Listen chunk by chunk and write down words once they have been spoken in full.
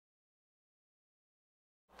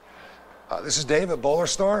This is Dave at Bowler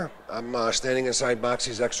Store. I'm standing inside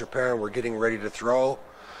Moxie's extra pair, and we're getting ready to throw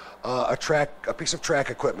a piece of track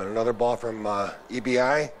equipment, another ball from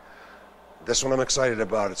EBI. This one I'm excited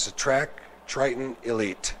about. It's a Triton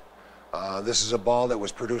Elite. This is a ball that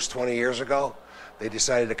was produced 20 years ago. They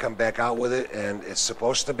decided to come back out with it, and it's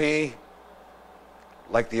supposed to be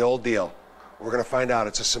like the old deal. We're going to find out.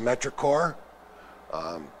 It's a symmetric core.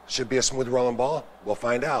 Should be a smooth rolling ball. We'll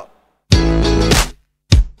find out.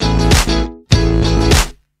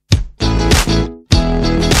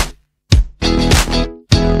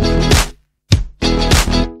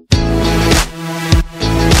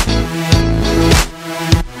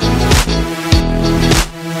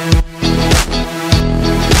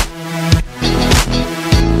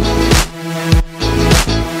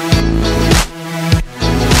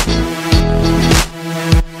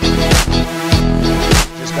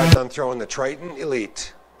 Throwing the Triton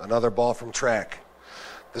Elite, another ball from Track.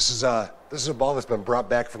 This is a ball that's been brought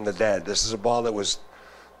back from the dead. This is a ball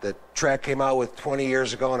that Track came out with 20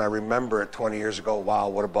 years ago, and I remember it 20 years ago. Wow,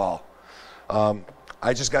 what a ball!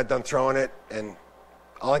 I just got done throwing it, and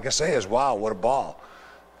all I can say is, wow, what a ball!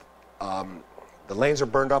 The lanes are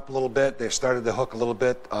burned up a little bit. They've started to hook a little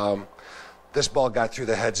bit. This ball got through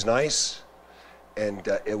the heads nice, and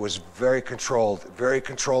it was very controlled, very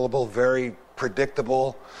controllable, very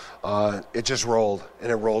predictable. It just rolled,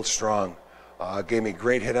 and it rolled strong. Gave me a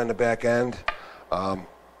great hit on the back end.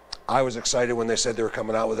 I was excited when they said they were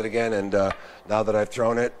coming out with it again, and now that I've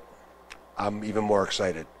thrown it, I'm even more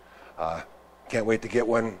excited. Can't wait to get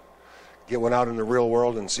one out in the real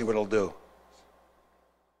world and see what it'll do.